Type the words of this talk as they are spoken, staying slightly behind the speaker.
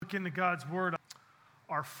look into God's Word,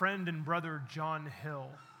 our friend and brother John Hill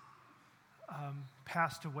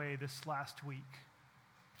passed away this last week.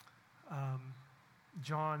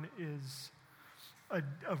 John is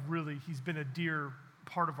he's been a dear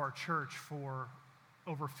part of our church for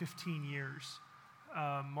over 15 years.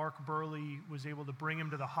 Mark Burley was able to bring him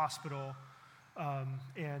to the hospital,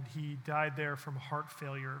 and he died there from heart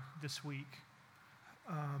failure this week.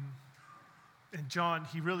 And John,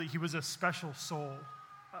 he was a special soul.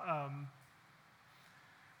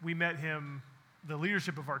 We met him, the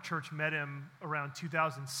leadership of our church met him around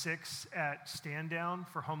 2006 at Stand Down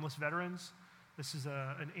for homeless veterans. This is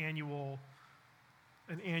an annual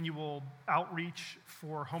outreach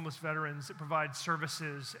for homeless veterans that provides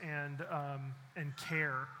services and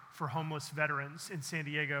care for homeless veterans in San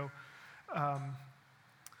Diego. I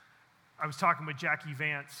was talking with Jackie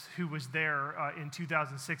Vance, who was there in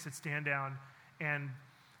 2006 at Stand Down, and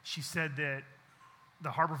she said that the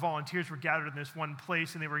Harbor Volunteers were gathered in this one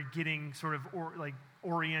place, and they were getting sort of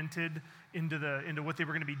oriented into what they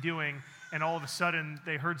were going to be doing, and all of a sudden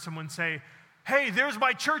they heard someone say, "Hey, there's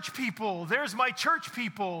my church people! There's my church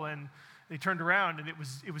people!" And they turned around, and it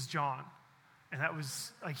was John, and that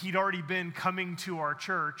was like he'd already been coming to our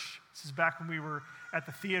church. This is back when we were at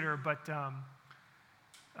the theater, but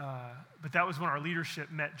that was when our leadership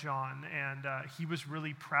met John, and he was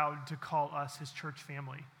really proud to call us his church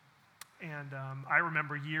family. And I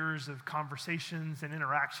remember years of conversations and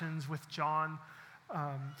interactions with John.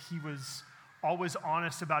 He was always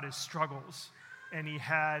honest about his struggles, and he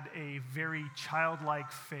had a very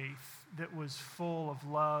childlike faith that was full of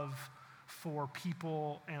love for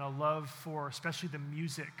people and a love for especially the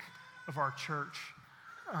music of our church.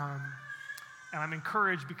 And I'm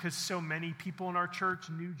encouraged because so many people in our church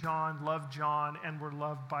knew John, loved John, and were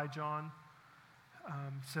loved by John.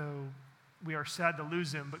 So we are sad to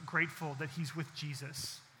lose him, but grateful that he's with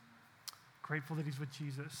Jesus. Grateful that he's with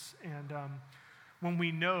Jesus. And when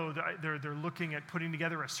we know that they're looking at putting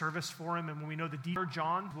together a service for him, and when we know the details,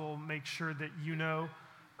 John, we'll make sure that you know.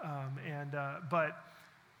 But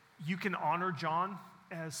you can honor John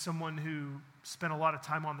as someone who spent a lot of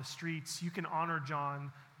time on the streets. You can honor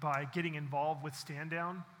John by getting involved with Stand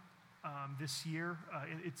Down this year.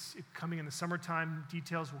 It's coming in the summertime.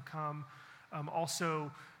 Details will come.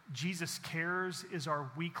 Also, Jesus Cares is our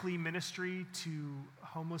weekly ministry to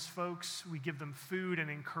homeless folks. We give them food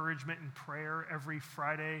and encouragement and prayer every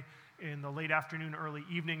Friday in the late afternoon, early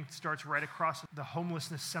evening. It starts right across the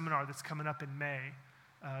homelessness seminar that's coming up in May.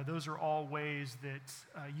 Those are all ways that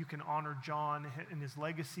you can honor John and his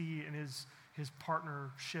legacy and his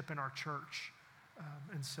partnership in our church.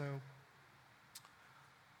 So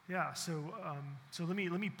let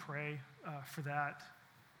me pray for that.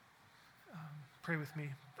 Pray with me.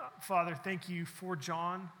 Father, thank you for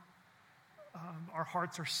John. Our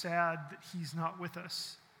hearts are sad that he's not with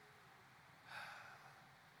us.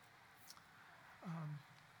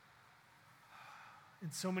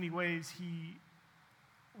 In so many ways, he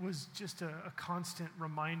was just a constant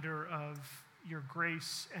reminder of your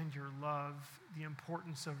grace and your love, the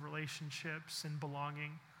importance of relationships and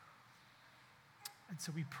belonging. And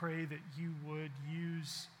so we pray that you would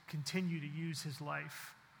continue to use his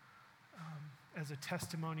life as a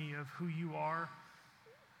testimony of who you are,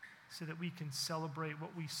 so that we can celebrate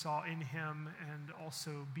what we saw in him and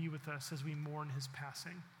also be with us as we mourn his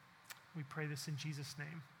passing. We pray this in Jesus'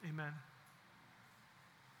 name. Amen.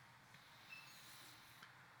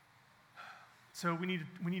 So we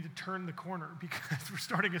need to turn the corner because we're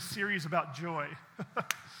starting a series about joy.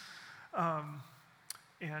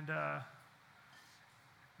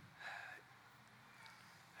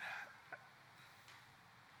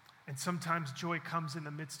 And sometimes joy comes in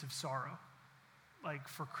the midst of sorrow. Like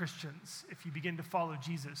for Christians, if you begin to follow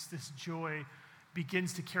Jesus, this joy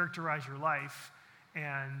begins to characterize your life.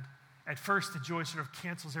 And at first, the joy sort of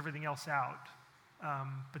cancels everything else out.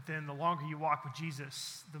 But then the longer you walk with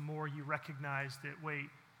Jesus, the more you recognize that,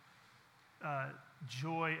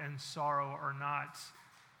 joy and sorrow are not,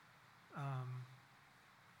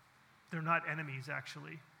 they're not enemies,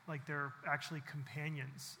 actually. Like they're actually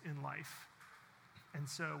companions in life. And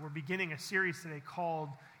so we're beginning a series today called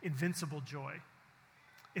Invincible Joy.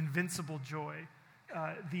 Invincible Joy.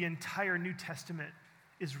 The entire New Testament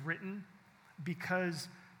is written because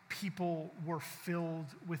people were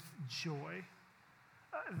filled with joy.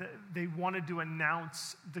 They wanted to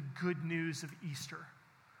announce the good news of Easter.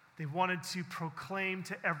 They wanted to proclaim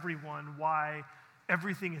to everyone why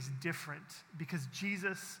everything is different, because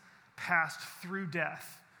Jesus passed through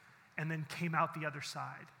death and then came out the other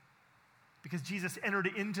side. Because Jesus entered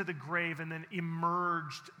into the grave and then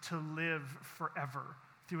emerged to live forever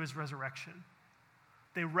through his resurrection.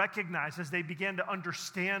 They recognized, as they began to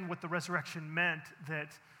understand what the resurrection meant, that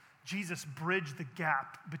Jesus bridged the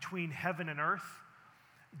gap between heaven and earth.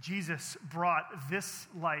 Jesus brought this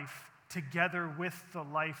life together with the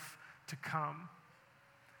life to come.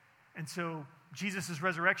 And so Jesus'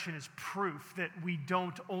 resurrection is proof that we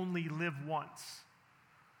don't only live once.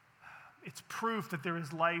 It's proof that there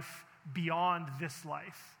is life beyond this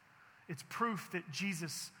life. It's proof that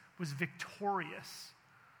Jesus was victorious.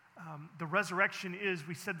 The resurrection is,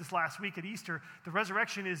 we said this last week at Easter, the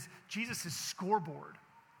resurrection is Jesus' scoreboard.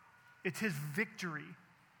 It's his victory.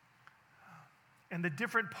 And the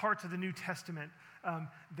different parts of the New Testament,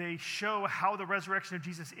 they show how the resurrection of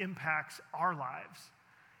Jesus impacts our lives.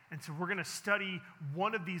 And so we're going to study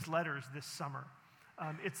one of these letters this summer.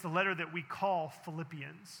 It's the letter that we call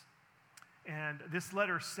Philippians. And this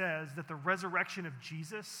letter says that the resurrection of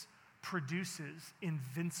Jesus produces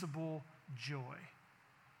invincible joy.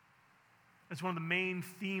 That's one of the main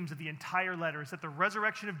themes of the entire letter, is that the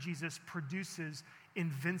resurrection of Jesus produces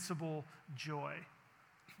invincible joy.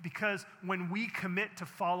 Because when we commit to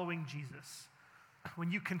following Jesus,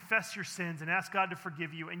 when you confess your sins and ask God to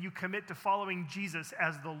forgive you, and you commit to following Jesus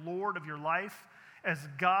as the Lord of your life, as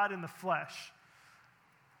God in the flesh,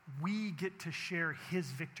 we get to share his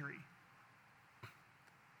victory.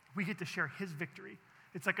 We get to share his victory.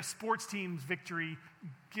 It's like a sports team's victory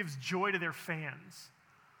gives joy to their fans.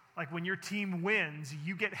 Like when your team wins,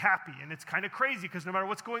 you get happy, and it's kind of crazy because no matter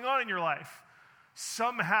what's going on in your life,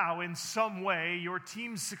 somehow, in some way, your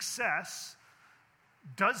team's success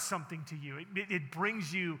does something to you. It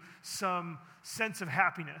brings you some sense of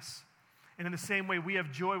happiness. And in the same way, we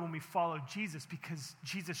have joy when we follow Jesus because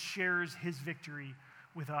Jesus shares his victory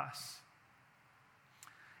with us.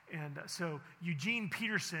 And so Eugene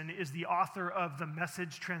Peterson is the author of the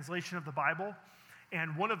Message translation of the Bible.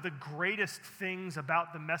 And one of the greatest things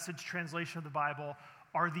about the Message translation of the Bible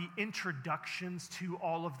are the introductions to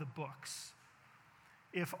all of the books.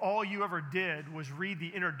 If all you ever did was read the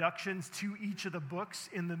introductions to each of the books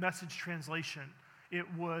in the Message translation,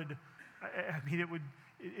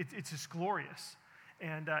 it's just glorious.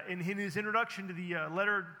 And in his introduction to the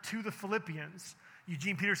letter to the Philippians,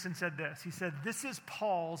 Eugene Peterson said this. He said, "This is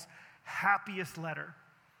Paul's happiest letter,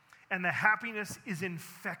 and the happiness is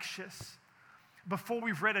infectious. Before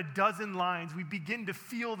we've read a dozen lines, we begin to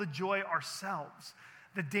feel the joy ourselves.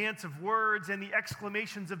 The dance of words and the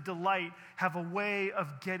exclamations of delight have a way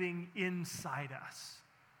of getting inside us."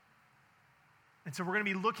 And so we're going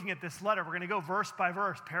to be looking at this letter. We're going to go verse by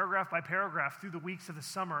verse, paragraph by paragraph through the weeks of the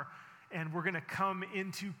summer, and we're going to come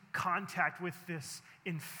into contact with this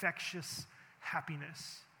infectious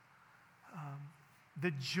happiness.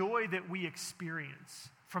 The joy that we experience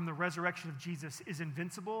from the resurrection of Jesus is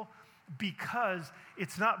invincible because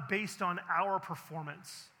it's not based on our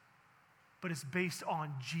performance, but it's based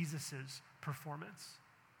on Jesus' performance.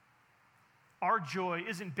 Our joy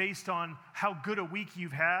isn't based on how good a week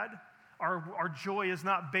you've had. Our joy is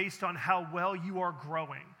not based on how well you are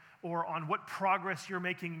growing or on what progress you're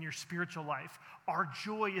making in your spiritual life. Our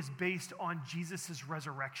joy is based on Jesus'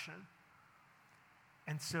 resurrection.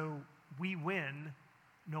 And so we win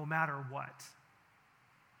no matter what.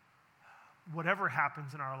 Whatever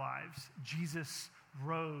happens in our lives, Jesus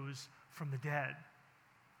rose from the dead.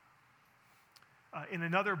 In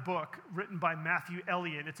another book written by Matthew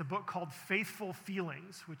Elliott, it's a book called Faithful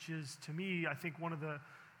Feelings, which is, to me, I think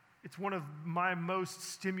it's one of my most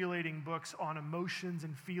stimulating books on emotions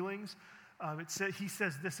and feelings. He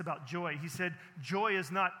says this about joy. He said, "Joy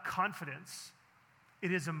is not confidence,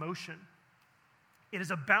 it is emotion. It is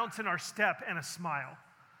a bounce in our step and a smile.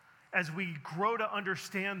 As we grow to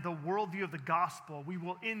understand the worldview of the gospel, we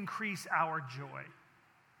will increase our joy."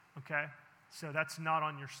 Okay? So that's not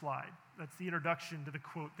on your slide. That's the introduction to the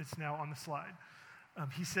quote that's now on the slide.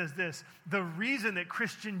 He says this: "The reason that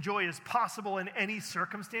Christian joy is possible in any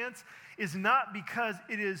circumstance is not because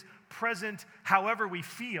it is present however we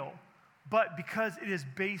feel, but because it is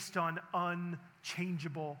based on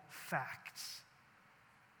unchangeable facts."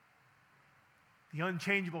 The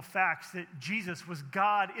unchangeable facts that Jesus was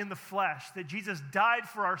God in the flesh, that Jesus died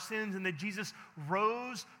for our sins, and that Jesus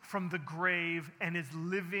rose from the grave and is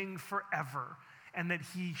living forever, and that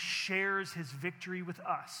he shares his victory with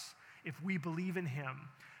us if we believe in him.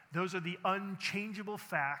 Those are the unchangeable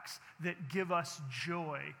facts that give us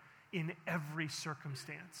joy in every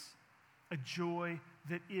circumstance, a joy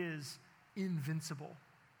that is invincible.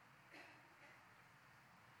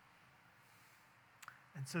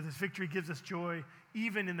 And so this victory gives us joy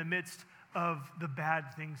even in the midst of the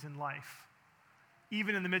bad things in life,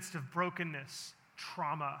 even in the midst of brokenness,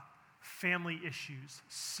 trauma, family issues,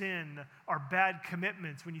 sin, our bad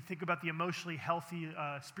commitments, when you think about the emotionally healthy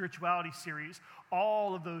spirituality series,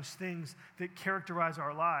 all of those things that characterize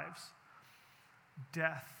our lives,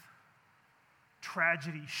 death,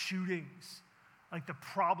 tragedy, shootings, like the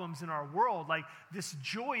problems in our world, like this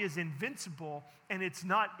joy is invincible and it's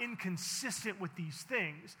not inconsistent with these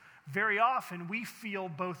things. Very often we feel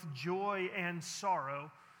both joy and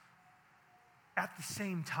sorrow at the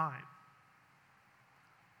same time.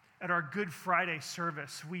 At our Good Friday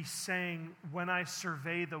service, we sang "When I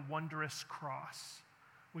Survey the Wondrous Cross,"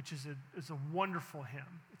 which is a wonderful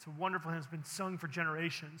hymn. It's a wonderful hymn. It's been sung for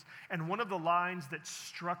generations. And one of the lines that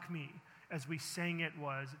struck me as we sang it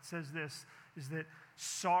says this, is that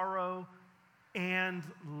sorrow and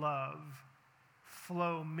love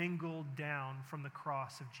flow mingled down from the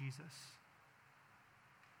cross of Jesus.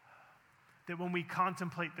 That when we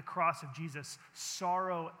contemplate the cross of Jesus,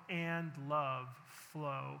 sorrow and love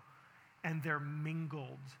flow, and they're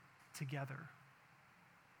mingled together.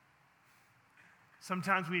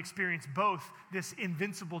 Sometimes we experience both this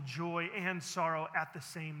invincible joy and sorrow at the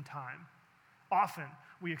same time. Often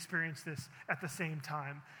we experience this at the same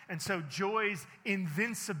time. And so joy's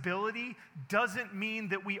invincibility doesn't mean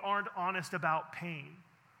that we aren't honest about pain.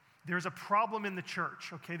 There's a problem in the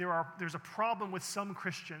church, okay? There's a problem with some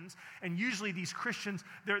Christians, and usually these Christians,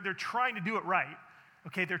 they're trying to do it right,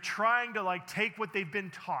 okay? They're trying to take what they've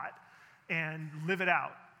been taught and live it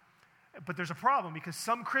out. But there's a problem because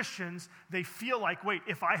some Christians, they feel like, wait,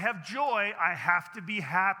 if I have joy, I have to be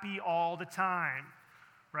happy all the time,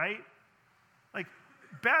 right? Like,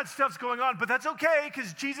 bad stuff's going on, but that's okay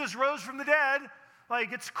because Jesus rose from the dead.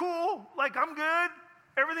 Like, it's cool. Like, I'm good.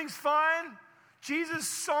 Everything's fine.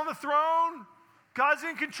 Jesus on the throne. God's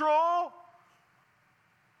in control.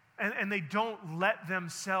 And they don't let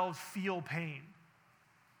themselves feel pain.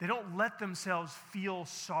 They don't let themselves feel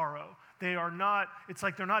sorrow. It's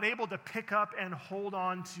like they're not able to pick up and hold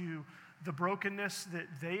on to the brokenness that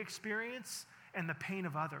they experience and the pain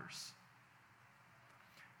of others.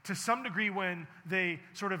 To some degree, when they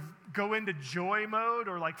sort of go into joy mode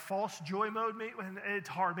or false joy mode, it's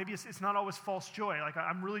hard. Maybe it's not always false joy.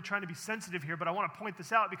 I'm really trying to be sensitive here, but I want to point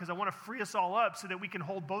this out because I want to free us all up so that we can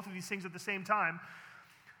hold both of these things at the same time.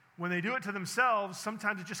 When they do it to themselves,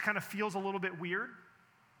 sometimes it just kind of feels a little bit weird.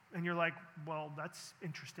 And you're like, well, that's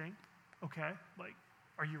interesting. Okay,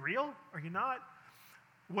 are you real? Are you not?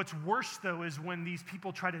 What's worse, though, is when these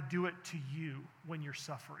people try to do it to you when you're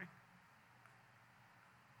suffering.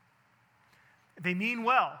 They mean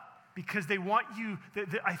well because they want you.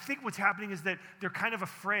 I think what's happening is that they're kind of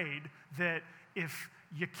afraid that if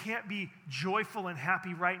you can't be joyful and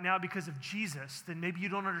happy right now because of Jesus, then maybe you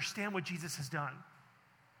don't understand what Jesus has done.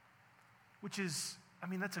 Which is,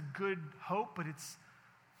 that's a good hope, but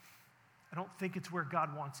I don't think it's where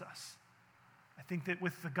God wants us. I think that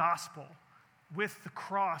with the gospel, with the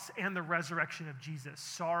cross and the resurrection of Jesus,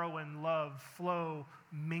 sorrow and love flow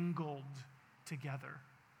mingled together.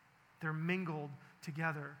 They're mingled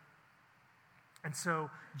together. And so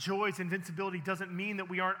joy's invincibility doesn't mean that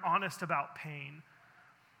we aren't honest about pain,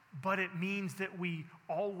 but it means that we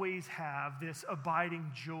always have this abiding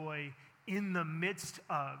joy in the midst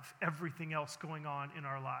of everything else going on in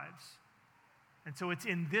our lives. And so it's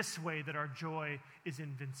in this way that our joy is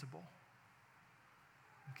invincible.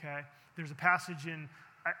 Okay? There's a passage in,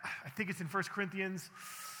 I think it's in 1 Corinthians.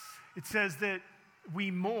 It says that we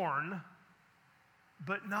mourn,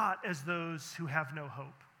 but not as those who have no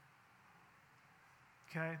hope.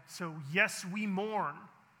 Okay? So yes, we mourn.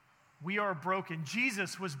 We are broken.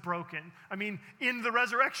 Jesus was broken. In the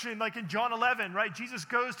resurrection, like in John 11, right? Jesus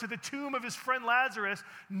goes to the tomb of his friend Lazarus,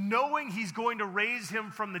 knowing he's going to raise him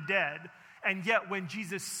from the dead. And yet when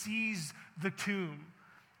Jesus sees the tomb,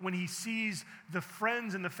 when he sees the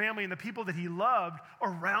friends and the family and the people that he loved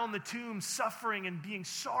around the tomb suffering and being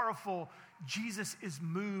sorrowful, Jesus is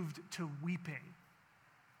moved to weeping.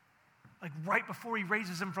 Right before he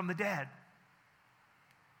raises him from the dead.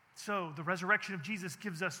 So the resurrection of Jesus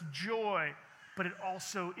gives us joy, but it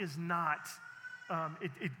also is not,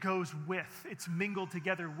 it goes with, it's mingled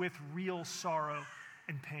together with real sorrow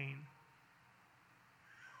and pain.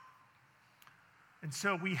 And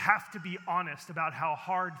so we have to be honest about how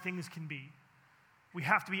hard things can be. We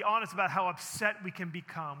have to be honest about how upset we can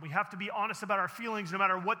become. We have to be honest about our feelings no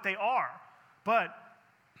matter what they are. But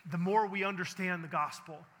the more we understand the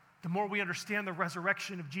gospel, the more we understand the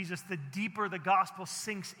resurrection of Jesus, the deeper the gospel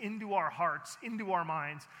sinks into our hearts, into our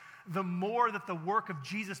minds, the more that the work of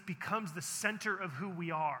Jesus becomes the center of who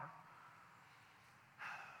we are.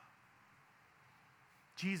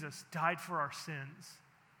 Jesus died for our sins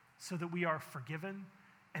so that we are forgiven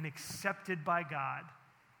and accepted by God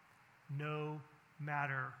no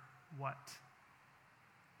matter what.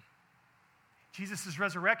 Jesus'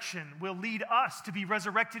 resurrection will lead us to be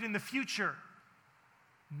resurrected in the future,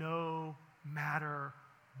 no matter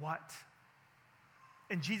what.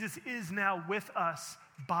 And Jesus is now with us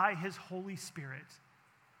by his Holy Spirit,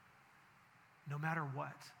 no matter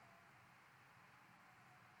what.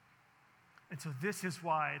 And so this is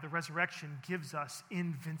why the resurrection gives us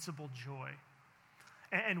invincible joy.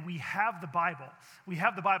 And we have the Bible. We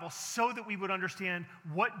have the Bible so that we would understand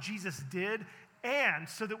what Jesus did, and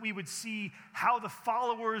so that we would see how the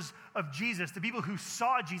followers of Jesus, the people who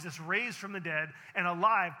saw Jesus raised from the dead and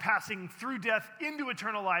alive, passing through death into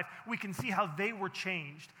eternal life, we can see how they were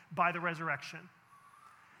changed by the resurrection.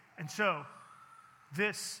 And so,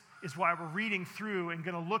 this is why we're reading through and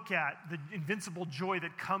going to look at the invincible joy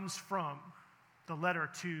that comes from the letter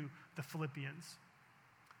to the Philippians.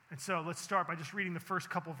 And so let's start by just reading the first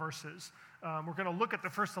couple verses. We're going to look at the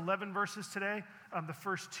first 11 verses today. The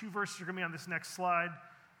first 2 verses are going to be on this next slide.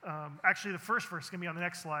 Actually, the first verse is going to be on the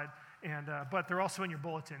next slide, but they're also in your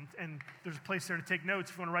bulletin. And there's a place there to take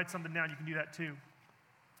notes. If you want to write something down, you can do that too.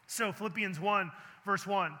 So Philippians 1, verse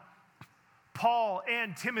 1. Paul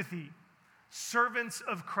and Timothy, servants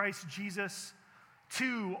of Christ Jesus,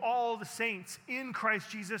 to all the saints in Christ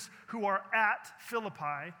Jesus who are at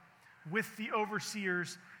Philippi with the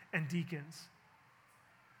overseers and deacons.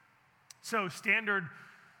 So, standard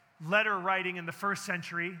letter writing in the first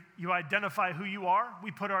century, you identify who you are.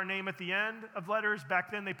 We put our name at the end of letters.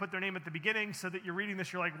 Back then, they put their name at the beginning so that you're reading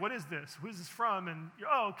this, you're like, what is this? Who is this from? And you're,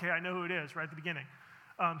 oh, okay, I know who it is right at the beginning.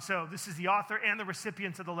 So this is the author and the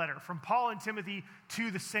recipients of the letter. From Paul and Timothy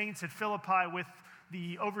to the saints at Philippi with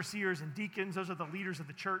the overseers and deacons. Those are the leaders of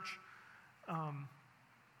the church.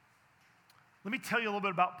 Let me tell you a little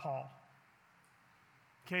bit about Paul.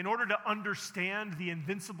 Okay, in order to understand the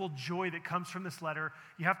invincible joy that comes from this letter,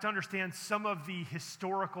 you have to understand some of the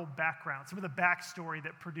historical background, some of the backstory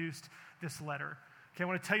that produced this letter. Okay, I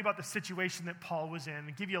want to tell you about the situation that Paul was in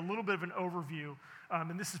and give you a little bit of an overview.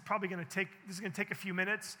 And this is probably going to take a few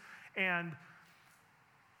minutes. And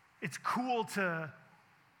it's cool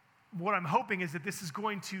what I'm hoping is that this is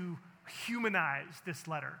going to humanize this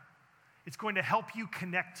letter. It's going to help you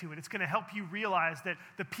connect to it. It's going to help you realize that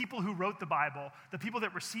the people who wrote the Bible, the people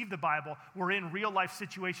that received the Bible, were in real life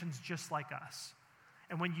situations just like us.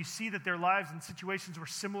 And when you see that their lives and situations were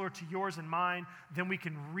similar to yours and mine, then we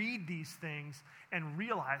can read these things and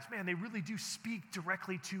realize, man, they really do speak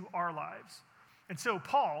directly to our lives. And so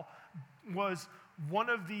Paul was one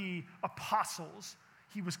of the apostles.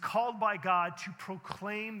 He was called by God to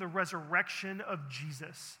proclaim the resurrection of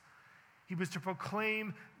Jesus. He was to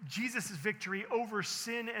proclaim Jesus' victory over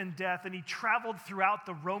sin and death, and he traveled throughout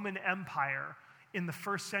the Roman Empire in the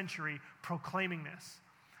first century proclaiming this.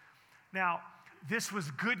 Now, this was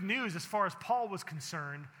good news as far as Paul was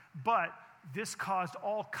concerned, but this caused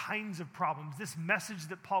all kinds of problems. This message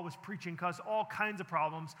that Paul was preaching caused all kinds of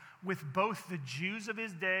problems with both the Jews of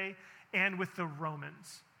his day and with the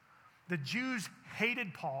Romans. The Jews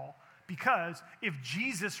hated Paul because if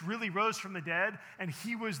Jesus really rose from the dead and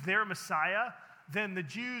he was their Messiah, then the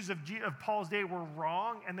Jews of Paul's day were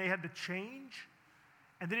wrong and they had to change,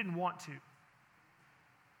 and they didn't want to.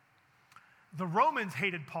 The Romans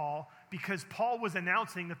hated Paul because Paul was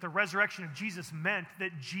announcing that the resurrection of Jesus meant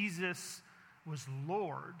that Jesus was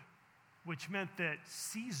Lord, which meant that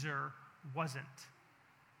Caesar wasn't.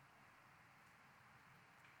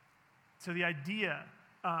 So the idea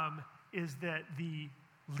is that the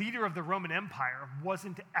leader of the Roman Empire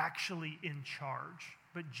wasn't actually in charge,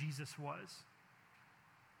 but Jesus was.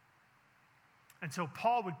 And so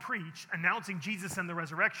Paul would preach, announcing Jesus and the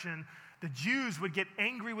resurrection. The Jews would get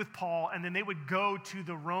angry with Paul, and then they would go to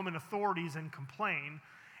the Roman authorities and complain.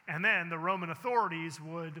 And then the Roman authorities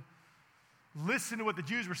would listen to what the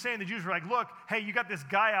Jews were saying. The Jews were like, look, hey, you got this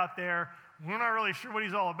guy out there. We're not really sure what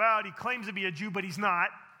he's all about. He claims to be a Jew, but he's not.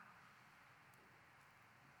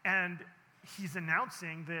 And he's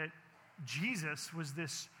announcing that Jesus was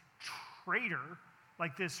this traitor,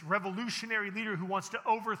 like this revolutionary leader who wants to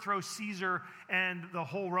overthrow Caesar and the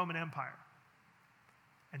whole Roman Empire.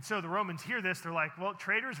 And so the Romans hear this, they're like, well,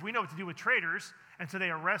 traitors, we know what to do with traitors. And so they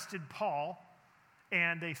arrested Paul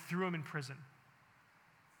and they threw him in prison.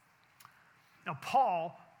 Now,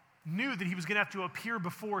 Paul knew that he was going to have to appear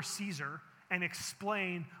before Caesar and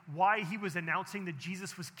explain why he was announcing that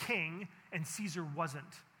Jesus was king and Caesar wasn't.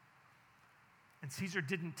 And Caesar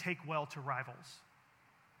didn't take well to rivals.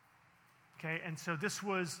 Okay, and so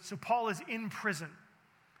Paul is in prison,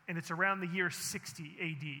 and it's around the year 60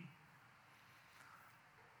 AD.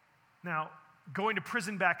 Now, going to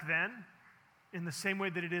prison back then, in the same way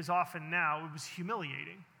that it is often now, it was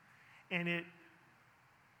humiliating. and it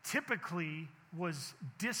typically was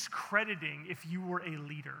discrediting if you were a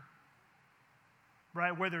leader,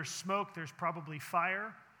 right? Where there's smoke, there's probably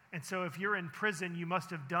fire. And so if you're in prison, you must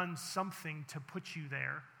have done something to put you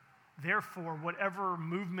there. Therefore, whatever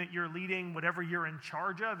movement you're leading, whatever you're in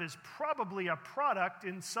charge of, is probably a product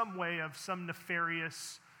in some way of some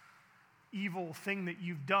nefarious, evil thing that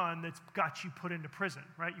you've done that's got you put into prison,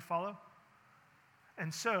 right? You follow?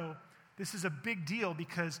 And so this is a big deal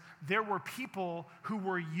because there were people who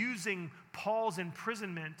were using Paul's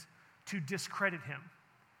imprisonment to discredit him,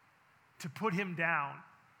 to put him down,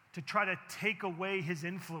 to try to take away his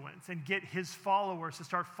influence and get his followers to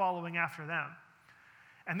start following after them.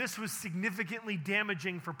 And this was significantly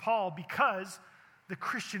damaging for Paul because the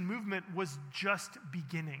Christian movement was just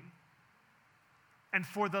beginning. And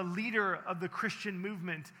for the leader of the Christian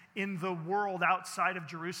movement in the world outside of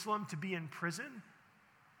Jerusalem to be in prison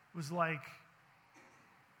was like,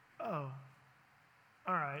 oh,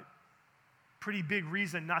 all right. Pretty big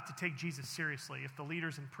reason not to take Jesus seriously. If the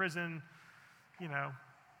leader's in prison,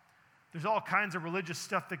 there's all kinds of religious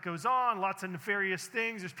stuff that goes on, lots of nefarious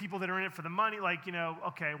things. There's people that are in it for the money.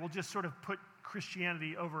 Okay, we'll just sort of put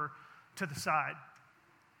Christianity over to the side.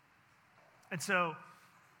 And so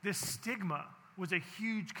this stigma was a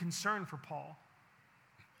huge concern for Paul.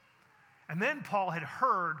 And then Paul had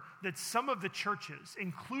heard that some of the churches,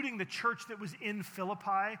 including the church that was in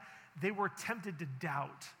Philippi, they were tempted to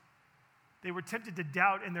doubt. They were tempted to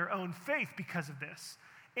doubt in their own faith because of this,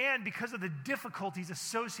 and because of the difficulties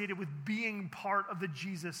associated with being part of the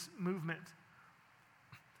Jesus movement.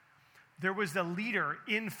 There was the leader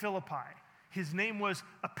in Philippi. His name was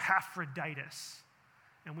Epaphroditus,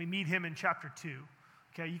 and we meet him in chapter 2.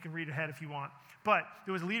 Okay, you can read ahead if you want. But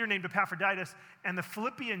there was a leader named Epaphroditus, and the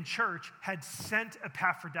Philippian church had sent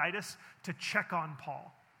Epaphroditus to check on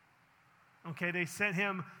Paul. Okay, they sent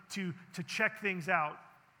him to check things out.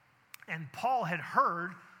 And Paul had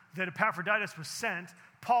heard that Epaphroditus was sent.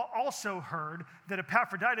 Paul also heard that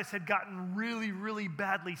Epaphroditus had gotten really, really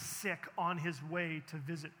badly sick on his way to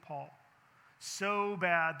visit Paul. So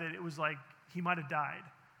bad that it was like he might have died.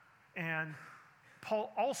 And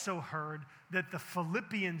Paul also heard that the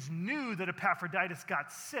Philippians knew that Epaphroditus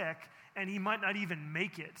got sick and he might not even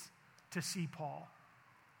make it to see Paul.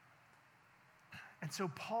 And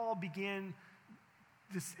so Paul began,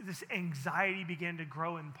 this anxiety began to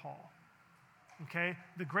grow in Paul. Okay?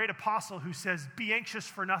 The great apostle who says, be anxious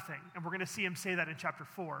for nothing. And we're going to see him say that in chapter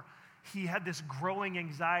 4. He had this growing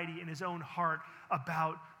anxiety in his own heart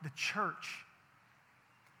about the church.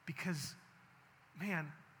 Because,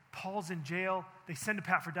 man, Paul's in jail. They send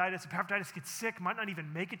Epaphroditus. Epaphroditus gets sick, might not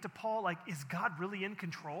even make it to Paul. Like, is God really in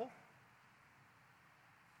control?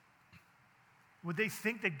 Would they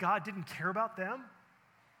think that God didn't care about them?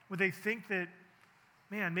 Would they think that,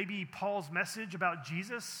 man, maybe Paul's message about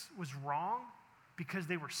Jesus was wrong because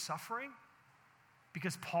they were suffering?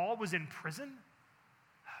 Because Paul was in prison?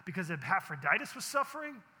 Because Epaphroditus was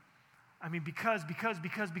suffering? I mean, because,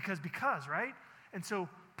 right? And so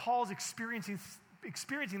Paul's experiencing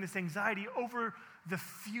this anxiety over the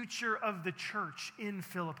future of the church in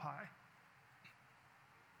Philippi.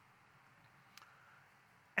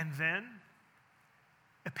 And then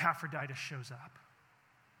Epaphroditus shows up.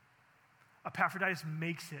 Epaphroditus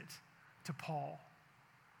makes it to Paul.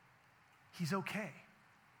 He's okay.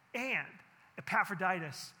 And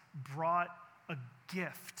Epaphroditus brought a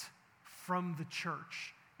gift from the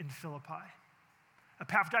church in Philippi.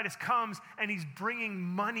 Epaphroditus comes and he's bringing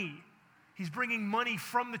money. He's bringing money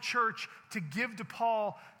from the church to give to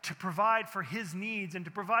Paul to provide for his needs and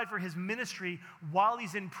to provide for his ministry while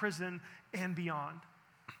he's in prison and beyond.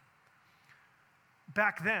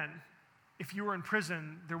 Back then, if you were in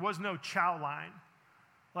prison, there was no chow line.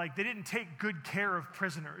 Like, they didn't take good care of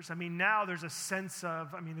prisoners. I mean, now there's a sense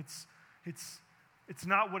of, it's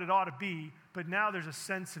not what it ought to be, but now there's a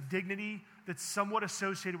sense of dignity that's somewhat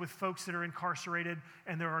associated with folks that are incarcerated,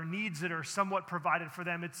 and there are needs that are somewhat provided for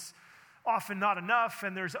them. It's often not enough,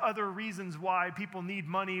 and there's other reasons why people need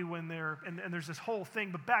money when they're, and there's this whole thing.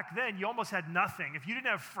 But back then, you almost had nothing. If you didn't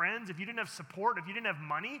have friends, if you didn't have support, if you didn't have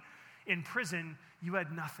money in prison, you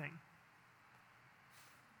had nothing.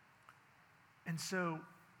 And so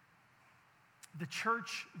the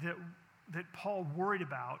church that Paul worried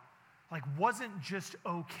about, like, wasn't just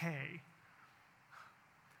okay,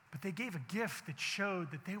 but they gave a gift that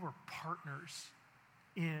showed that they were partners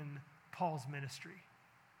in Paul's ministry.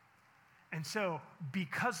 And so,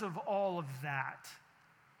 because of all of that,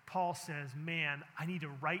 Paul says, man, I need to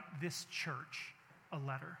write this church a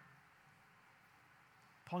letter.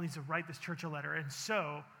 Paul needs to write this church a letter. And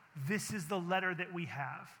so, this is the letter that we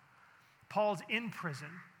have. Paul's in prison.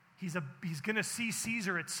 He's going to see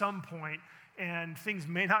Caesar at some point, and things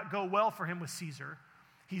may not go well for him with Caesar.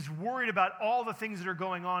 He's worried about all the things that are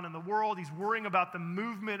going on in the world. He's worrying about the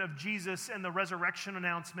movement of Jesus and the resurrection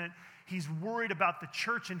announcement. He's worried about the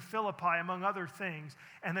church in Philippi, among other things.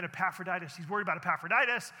 And then Epaphroditus. He's worried about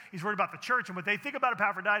Epaphroditus. He's worried about the church and what they think about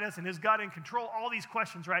Epaphroditus, and is God in control? All these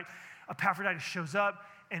questions, right? Epaphroditus shows up,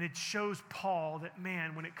 and it shows Paul that,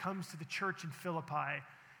 man, when it comes to the church in Philippi,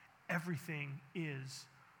 everything is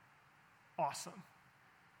awesome.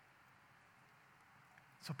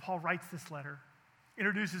 So Paul writes this letter,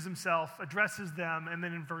 introduces himself, addresses them, and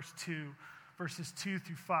then in verses 2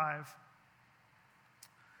 through 5,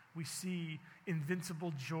 we see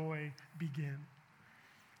invincible joy begin.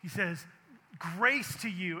 He says, "Grace to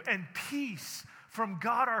you and peace from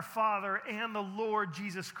God our Father and the Lord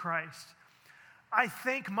Jesus Christ. I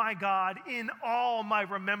thank my God in all my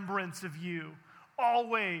remembrance of you,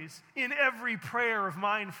 always, in every prayer of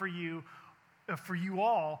mine for you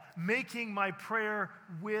all, making my prayer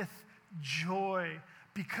with joy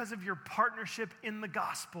because of your partnership in the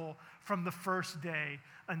gospel from the first day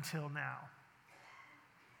until now."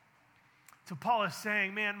 So Paul is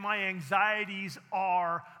saying, man, my anxieties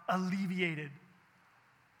are alleviated.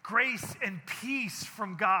 Grace and peace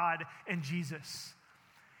from God and Jesus.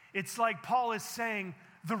 It's like Paul is saying,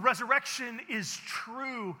 the resurrection is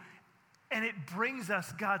true, and it brings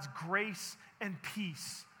us God's grace and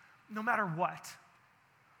peace, no matter what.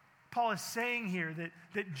 Paul is saying here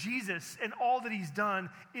that Jesus and all that he's done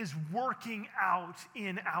is working out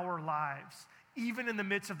in our lives. Even in the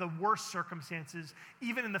midst of the worst circumstances,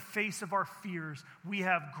 even in the face of our fears, we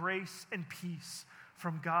have grace and peace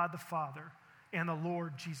from God the Father and the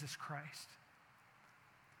Lord Jesus Christ.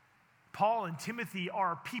 Paul and Timothy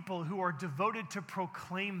are people who are devoted to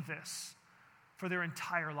proclaim this for their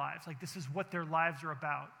entire lives. Like, this is what their lives are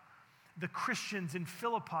about. The Christians in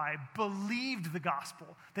Philippi believed the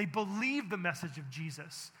gospel. They believed the message of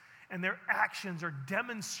Jesus, and their actions are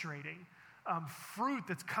demonstrating fruit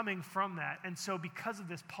that's coming from that. And so because of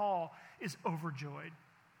this, Paul is overjoyed.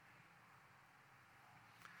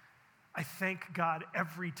 I thank God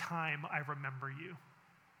every time I remember you.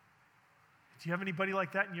 Do you have anybody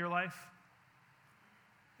like that in your life?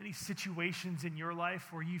 Any situations in your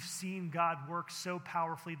life where you've seen God work so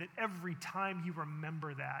powerfully that every time you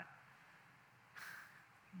remember that,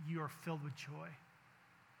 you are filled with joy?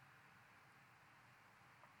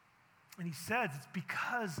 And he says it's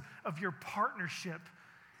because of your partnership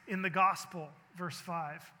in the gospel, verse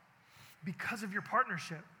 5. Because of your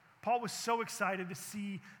partnership. Paul was so excited to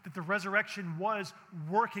see that the resurrection was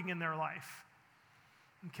working in their life.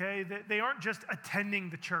 Okay? They aren't just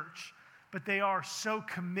attending the church, but they are so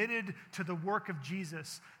committed to the work of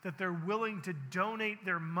Jesus that they're willing to donate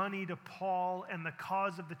their money to Paul and the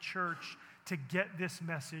cause of the church to get this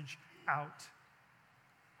message out.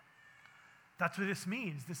 That's what this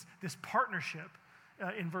means, this partnership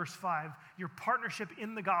in verse 5, your partnership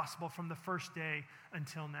in the gospel from the first day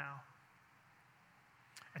until now.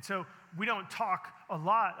 And so we don't talk a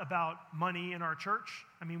lot about money in our church.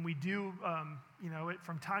 I mean, we do, it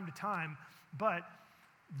from time to time, but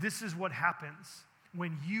this is what happens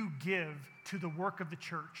when you give to the work of the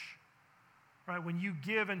church, right? When you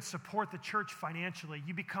give and support the church financially,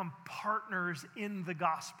 you become partners in the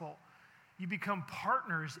gospel. You become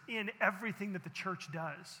partners in everything that the church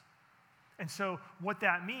does. And so what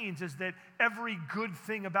that means is that every good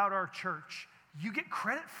thing about our church, you get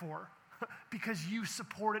credit for because you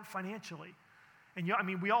support it financially. And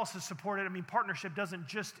we also support it. Partnership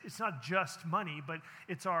it's not just money, but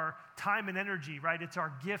it's our time and energy, right? It's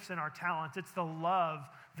our gifts and our talents. It's the love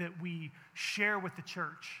that we share with the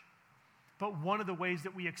church. But one of the ways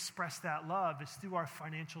that we express that love is through our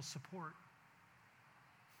financial support.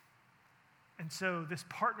 And so this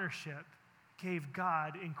partnership gave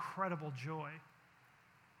God incredible joy.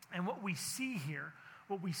 And what we see here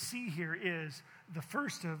is the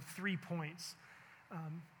first of 3 points.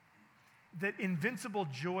 That invincible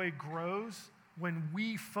joy grows when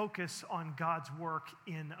we focus on God's work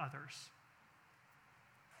in others.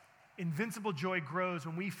 Invincible joy grows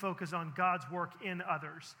when we focus on God's work in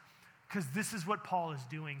others. Because this is what Paul is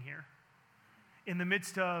doing here. In the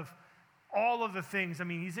midst of all of the things,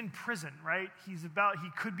 he's in prison, right? He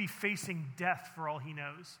could be facing death for all he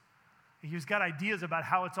knows. He's got ideas about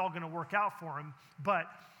how it's all going to work out for him. But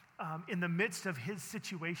in the midst of his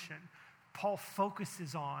situation, Paul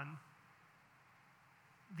focuses on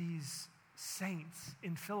these saints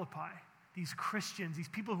in Philippi, these Christians, these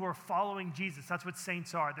people who are following Jesus. That's what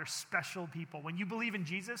saints are. They're special people. When you believe in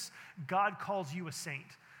Jesus, God calls you a saint.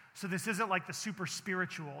 So this isn't like the super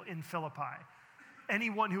spiritual in Philippi.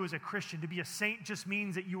 anyone who is a Christian. To be a saint just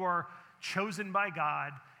means that you are chosen by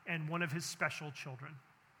God and one of his special children.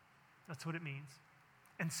 That's what it means.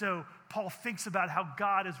 And so Paul thinks about how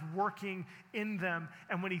God is working in them,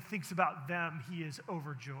 and when he thinks about them, he is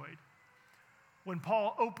overjoyed. When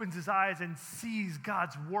Paul opens his eyes and sees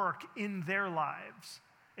God's work in their lives,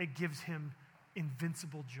 it gives him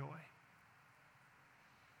invincible joy.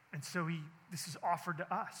 And so this is offered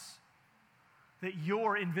to us, that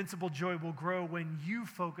your invincible joy will grow when you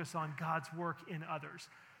focus on God's work in others.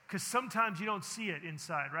 Because sometimes you don't see it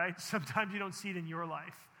inside, right? Sometimes you don't see it in your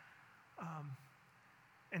life.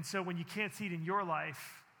 And so when you can't see it in your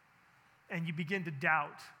life and you begin to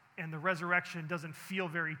doubt and the resurrection doesn't feel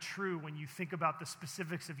very true when you think about the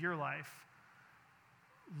specifics of your life,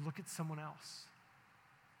 look at someone else.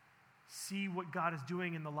 See what God is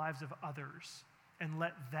doing in the lives of others and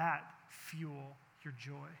let that fuel your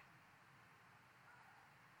joy.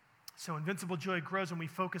 So invincible joy grows when we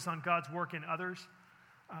focus on God's work in others.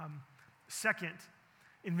 Second,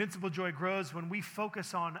 invincible joy grows when we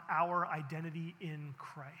focus on our identity in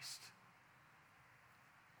Christ.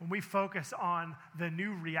 When we focus on the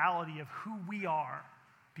new reality of who we are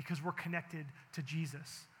because we're connected to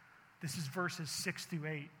Jesus. This is verses 6 through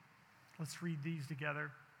 8. Let's read these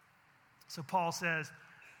together. So Paul says,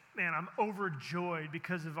 man, I'm overjoyed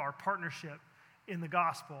because of our partnership in the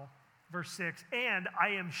gospel. Verse 6, and I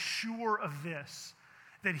am sure of this,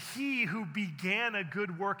 that he who began a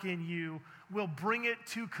good work in you will bring it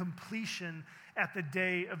to completion at the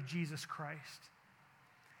day of Jesus Christ.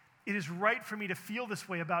 It is right for me to feel this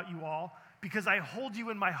way about you all, because I hold you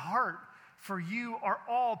in my heart, for you are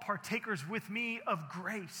all partakers with me of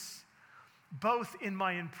grace, both in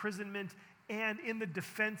my imprisonment and in the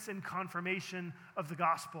defense and confirmation of the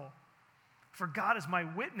gospel. For God is my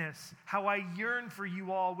witness, how I yearn for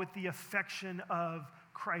you all with the affection of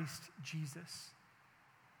Christ Jesus.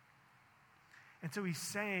 And so he's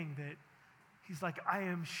saying that, he's like, I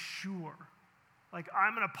am sure. Like,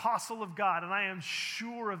 I'm an apostle of God, and I am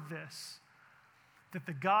sure of this, that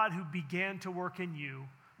the God who began to work in you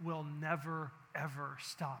will never, ever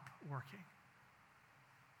stop working.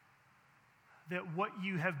 That what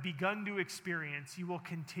you have begun to experience, you will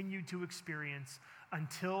continue to experience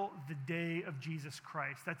until the day of Jesus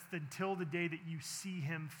Christ. That's until the day that you see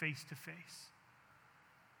him face to face.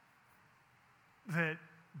 That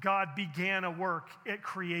God began a work at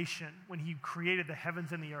creation when he created the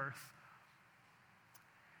heavens and the earth.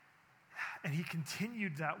 And he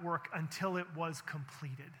continued that work until it was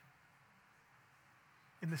completed.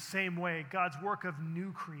 In the same way, God's work of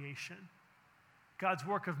new creation, God's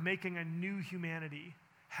work of making a new humanity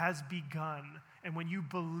has begun. And when you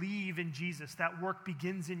believe in Jesus, that work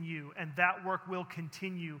begins in you, and that work will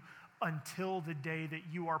continue until the day that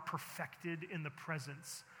you are perfected in the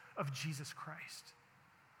presence of Jesus Christ.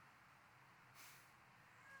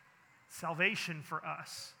 Salvation for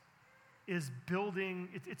us is building,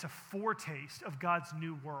 it's a foretaste of God's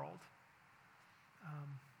new world.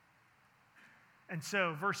 And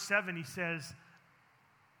so, verse 7, he says,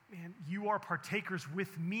 man, you are partakers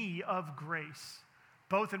with me of grace,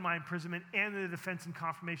 both in my imprisonment and in the defense and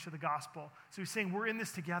confirmation of the gospel. So he's saying we're in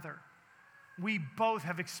this together. We both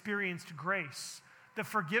have experienced grace. The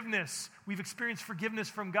forgiveness, we've experienced forgiveness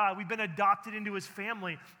from God. We've been adopted into his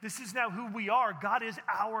family. This is now who we are. God is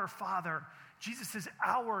our Father. Jesus is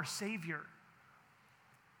our Savior.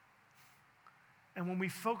 And when we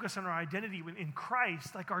focus on our identity in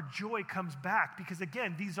Christ, like our joy comes back because,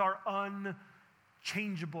 again, these are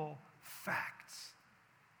unchangeable facts.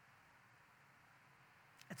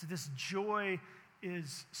 And so this joy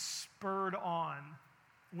is spurred on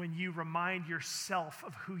when you remind yourself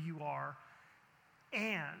of who you are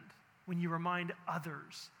and when you remind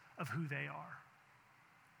others of who they are.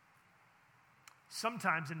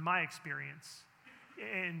 Sometimes in my experience,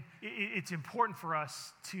 and it's important for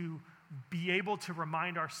us to be able to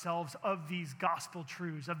remind ourselves of these gospel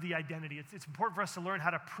truths, of the identity. It's important for us to learn how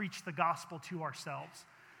to preach the gospel to ourselves.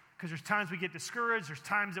 Because there's times we get discouraged, there's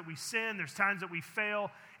times that we sin, there's times that we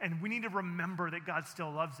fail, and we need to remember that God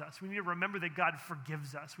still loves us. We need to remember that God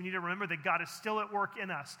forgives us. We need to remember that God is still at work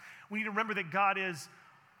in us. We need to remember that God is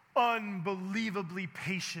unbelievably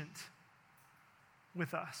patient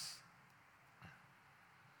with us.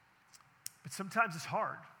 But sometimes it's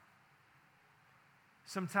hard.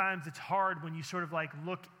 Sometimes it's hard when you sort of like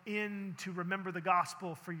look in to remember the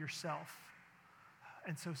gospel for yourself.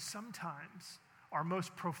 And so sometimes our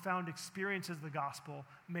most profound experiences of the gospel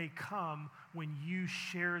may come when you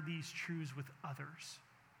share these truths with others.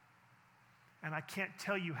 And I can't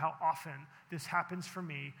tell you how often this happens for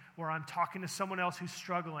me, where I'm talking to someone else who's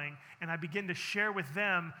struggling, and I begin to share with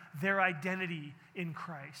them their identity in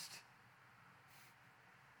Christ.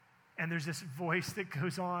 And there's this voice that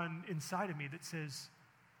goes on inside of me that says,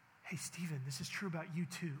 hey, Stephen, this is true about you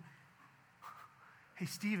too. Hey,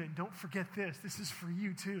 Stephen, don't forget this. This is for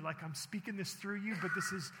you too. Like, I'm speaking this through you, but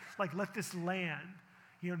this is, like, let this land.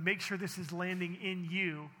 Make sure this is landing in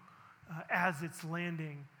you as it's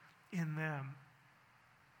landing in them.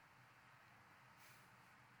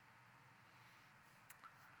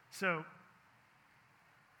 So,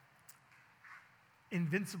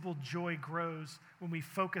 invincible joy grows when we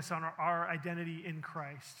focus on our identity in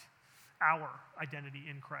Christ, our identity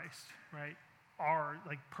in Christ, right? Our,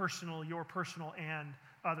 like, personal, your personal and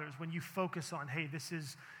others. When you focus on, hey,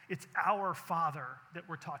 it's our Father that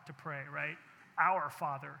we're taught to pray, right? Our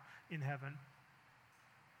Father in heaven.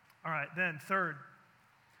 All right, then third,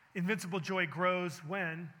 invincible joy grows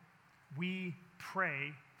when we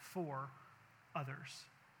pray for others.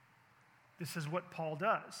 This is what Paul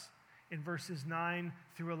does in verses 9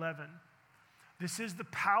 through 11. This is the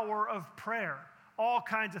power of prayer. All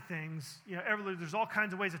kinds of things, there's all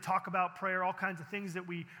kinds of ways to talk about prayer, all kinds of things that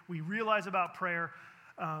we realize about prayer.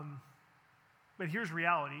 But here's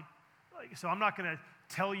reality. So I'm not going to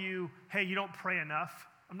tell you, hey, you don't pray enough.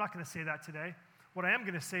 I'm not going to say that today. What I am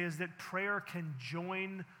going to say is that prayer can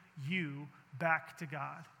join you back to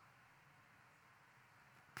God.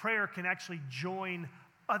 Prayer can actually join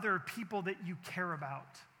other people that you care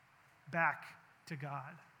about back to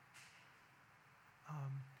God.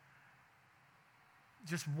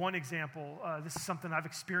 Just one example, this is something I've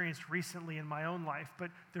experienced recently in my own life,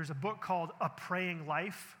 but there's a book called A Praying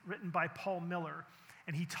Life written by Paul Miller,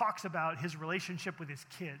 and he talks about his relationship with his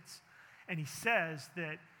kids. And he says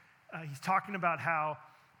that he's talking about how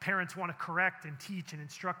parents want to correct and teach and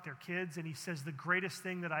instruct their kids, and he says, the greatest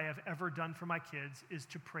thing that I have ever done for my kids is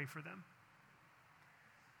to pray for them.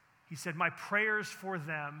 He said, my prayers for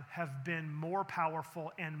them have been more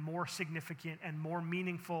powerful and more significant and more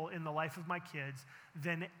meaningful in the life of my kids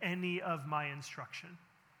than any of my instruction.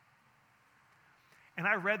 And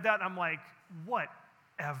I read that, and I'm like,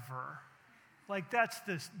 whatever. Like,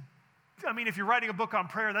 if you're writing a book on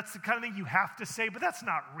prayer, that's the kind of thing you have to say, but that's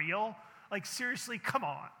not real. Like, seriously, come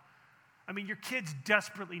on. Your kids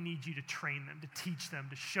desperately need you to train them, to teach them,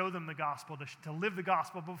 to show them the gospel, to live the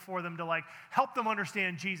gospel before them, to, like, help them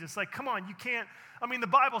understand Jesus. Like, come on, you can't, the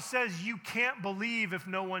Bible says you can't believe if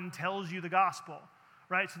no one tells you the gospel,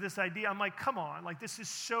 right? So this idea, I'm like, come on, like, this is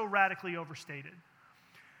so radically overstated.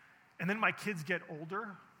 And then my kids get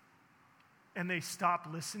older, and they stop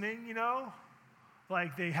listening,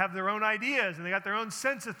 Like, they have their own ideas, and they got their own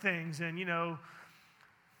sense of things, and,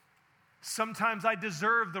 sometimes I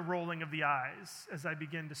deserve the rolling of the eyes as I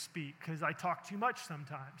begin to speak because I talk too much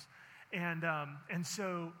sometimes. And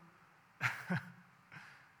so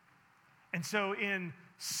in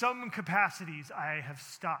some capacities, I have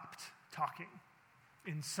stopped talking.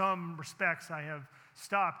 In some respects, I have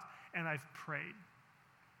stopped and I've prayed.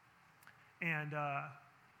 And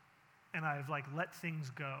I've, like, let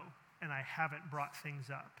things go, and I haven't brought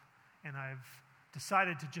things up. And I've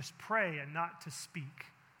decided to just pray and not to speak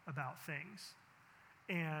about things.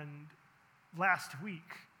 And last week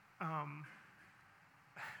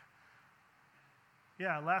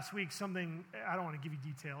something, I don't want to give you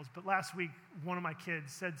details, but last week one of my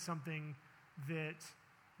kids said something that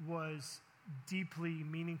was deeply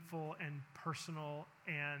meaningful and personal,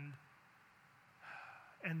 and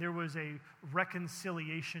there was a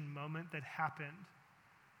reconciliation moment that happened.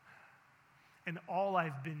 And all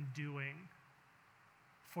I've been doing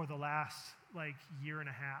for the last, year and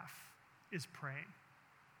a half is praying,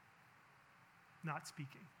 not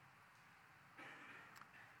speaking.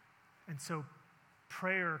 And so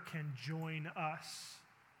prayer can join us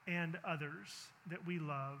and others that we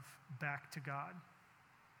love back to God.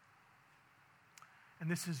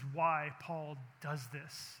 And this is why Paul does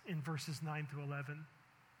this in verses 9 through 11.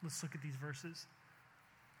 Let's look at these verses.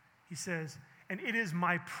 He says, and it is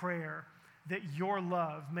my prayer that your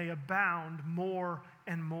love may abound more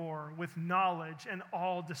and more with knowledge and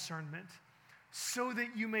all discernment, so that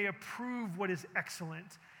you may approve what is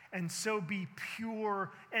excellent, and so be pure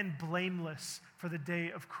and blameless for the day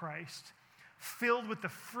of Christ, filled with the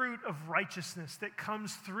fruit of righteousness that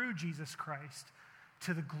comes through Jesus Christ,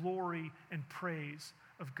 to the glory and praise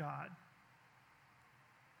of God.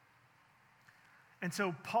 And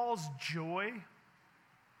so Paul's joy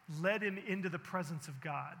led him into the presence of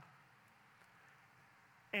God.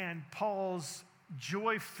 And Paul's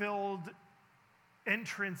joy-filled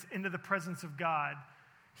entrance into the presence of God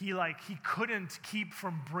he couldn't keep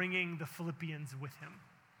from bringing the Philippians with him.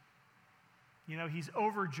 He's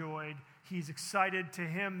overjoyed. He's excited. To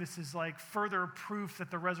him, this is like further proof that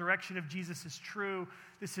the resurrection of Jesus is true.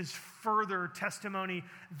 This is further testimony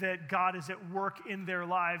that God is at work in their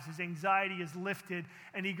lives. His anxiety is lifted,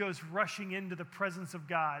 and he goes rushing into the presence of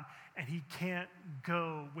God, and he can't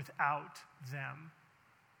go without them.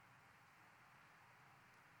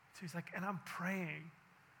 So he's like, and I'm praying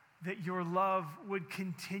that your love would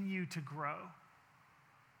continue to grow.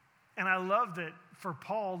 And I love that for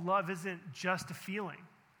Paul, love isn't just a feeling.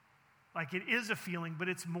 Like, it is a feeling, but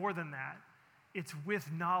it's more than that. It's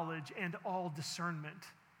with knowledge and all discernment,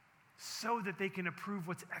 so that they can approve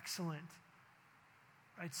what's excellent.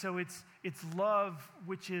 Right? So it's love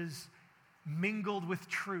which is mingled with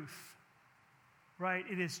truth. Right?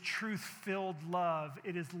 It is truth-filled love.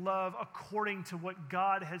 It is love according to what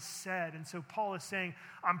God has said. And so Paul is saying,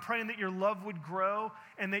 I'm praying that your love would grow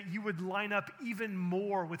and that you would line up even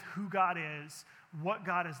more with who God is, what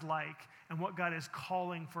God is like, and what God is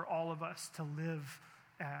calling for all of us to live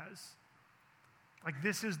as. Like,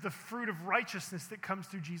 this is the fruit of righteousness that comes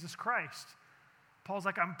through Jesus Christ. Paul's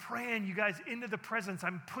like, I'm praying you guys into the presence.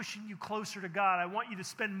 I'm pushing you closer to God. I want you to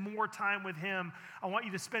spend more time with him. I want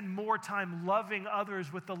you to spend more time loving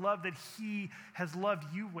others with the love that he has loved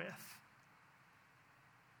you with.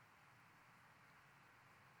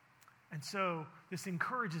 And so this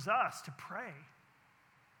encourages us to pray.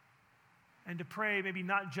 And to pray maybe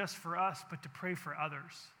not just for us, but to pray for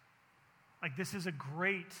others. Like, this is a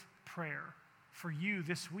great prayer for you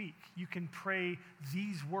this week. You can pray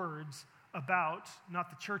these words about not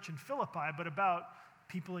the church in Philippi, but about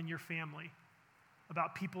people in your family,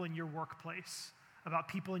 about people in your workplace, about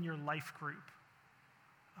people in your life group.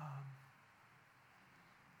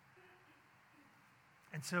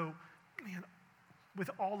 And so, man, with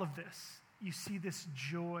all of this, you see this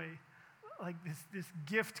joy, like this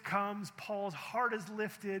gift comes, Paul's heart is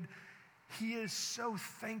lifted. He is so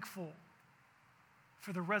thankful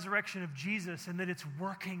for the resurrection of Jesus and that it's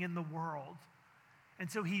working in the world. And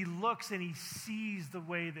so he looks and he sees the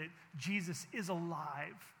way that Jesus is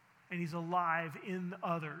alive, and he's alive in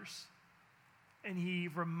others. And he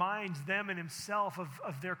reminds them and himself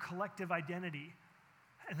of their collective identity,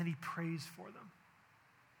 and then he prays for them.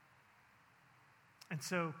 And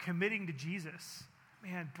so committing to Jesus,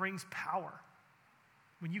 man, brings power.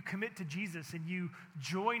 When you commit to Jesus and you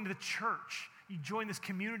join the church, you join this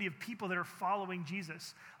community of people that are following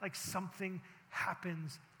Jesus, like something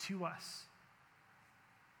happens to us.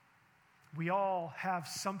 We all have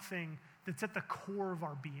something that's at the core of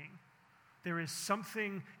our being. There is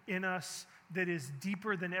something in us that is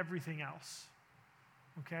deeper than everything else.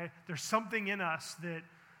 Okay? There's something in us that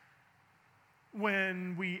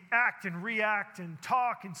when we act and react and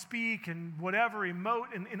talk and speak and whatever,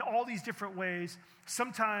 emote in all these different ways,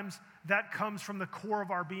 sometimes that comes from the core of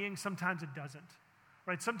our being, sometimes it doesn't.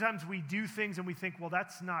 Right? Sometimes we do things and we think, well,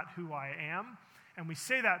 that's not who I am. And we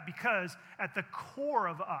say that because at the core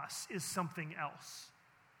of us is something else.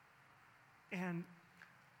 And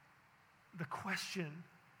the question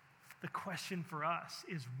for us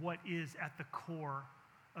is, what is at the core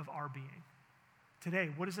of our being? Today,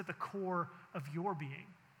 what is at the core of your being?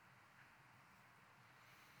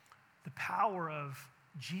 The power of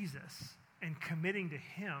Jesus and committing to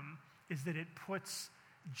him is that it puts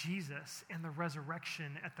Jesus and the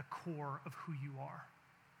resurrection at the core of who you are.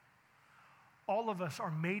 All of us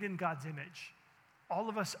are made in God's image. All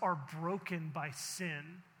of us are broken by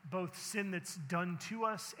sin, both sin that's done to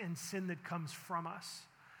us and sin that comes from us.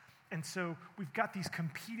 And so we've got these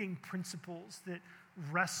competing principles that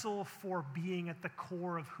wrestle for being at the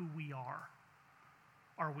core of who we are.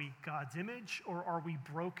 Are we God's image, or are we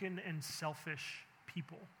broken and selfish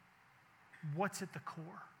people? What's at the core?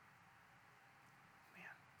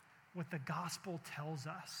 Man, what the gospel tells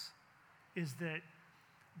us is that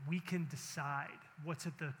we can decide what's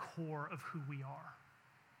at the core of who we are.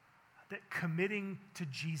 That committing to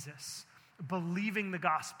Jesus, believing the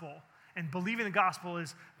gospel, and believing the gospel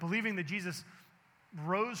is believing that Jesus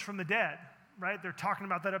rose from the dead, right? They're talking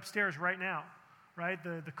about that upstairs right now, right?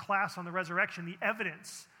 The class on the resurrection, the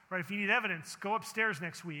evidence, right? If you need evidence, go upstairs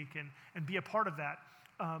next week and be a part of that.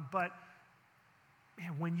 But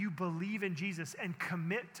man, when you believe in Jesus and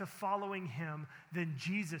commit to following him, then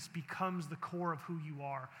Jesus becomes the core of who you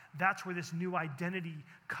are. That's where this new identity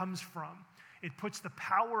comes from. It puts the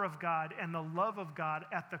power of God and the love of God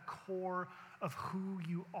at the core of who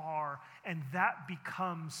you are. And that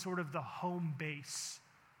becomes sort of the home base,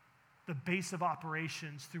 the base of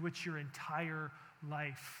operations through which your entire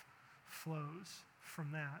life flows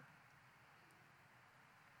from that.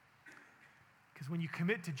 Because when you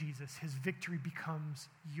commit to Jesus, his victory becomes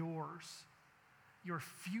yours. Your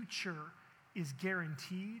future is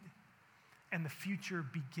guaranteed, and the future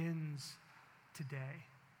begins today.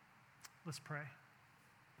 Let's pray.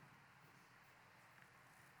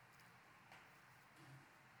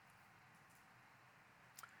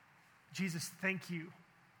 Jesus, thank you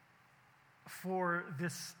for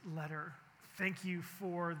this letter. Thank you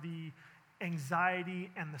for the anxiety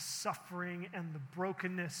and the suffering and the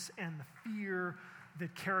brokenness and the fear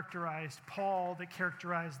that characterized Paul, that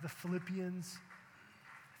characterized the Philippians.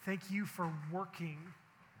 Thank you for working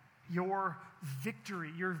your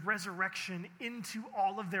victory, your resurrection into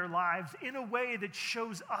all of their lives in a way that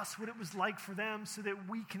shows us what it was like for them so that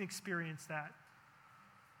we can experience that.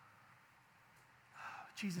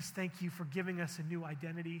 Jesus, thank you for giving us a new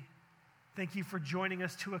identity. Thank you for joining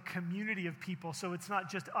us to a community of people so it's not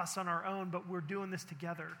just us on our own, but we're doing this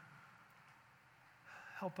together.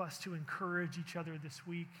 Help us to encourage each other this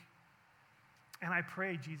week. And I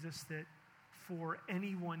pray, Jesus, that for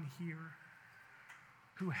anyone here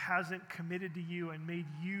who hasn't committed to you and made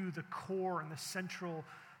you the core and the central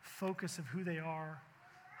focus of who they are,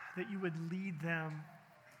 that you would lead them,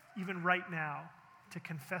 even right now, to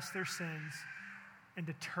confess their sins and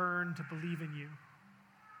to turn to believe in you.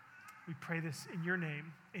 We pray this in your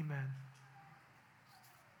name. Amen.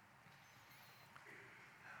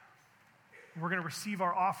 We're going to receive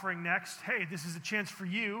our offering next. Hey, this is a chance for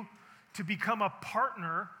you to become a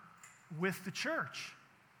partner with the church.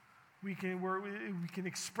 We can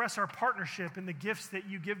express our partnership in the gifts that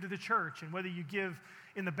you give to the church. And whether you give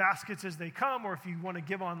in the baskets as they come, or if you want to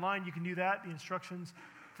give online, you can do that. The instructions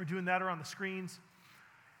for doing that are on the screens.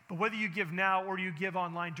 But whether you give now or you give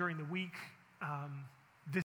online during the week,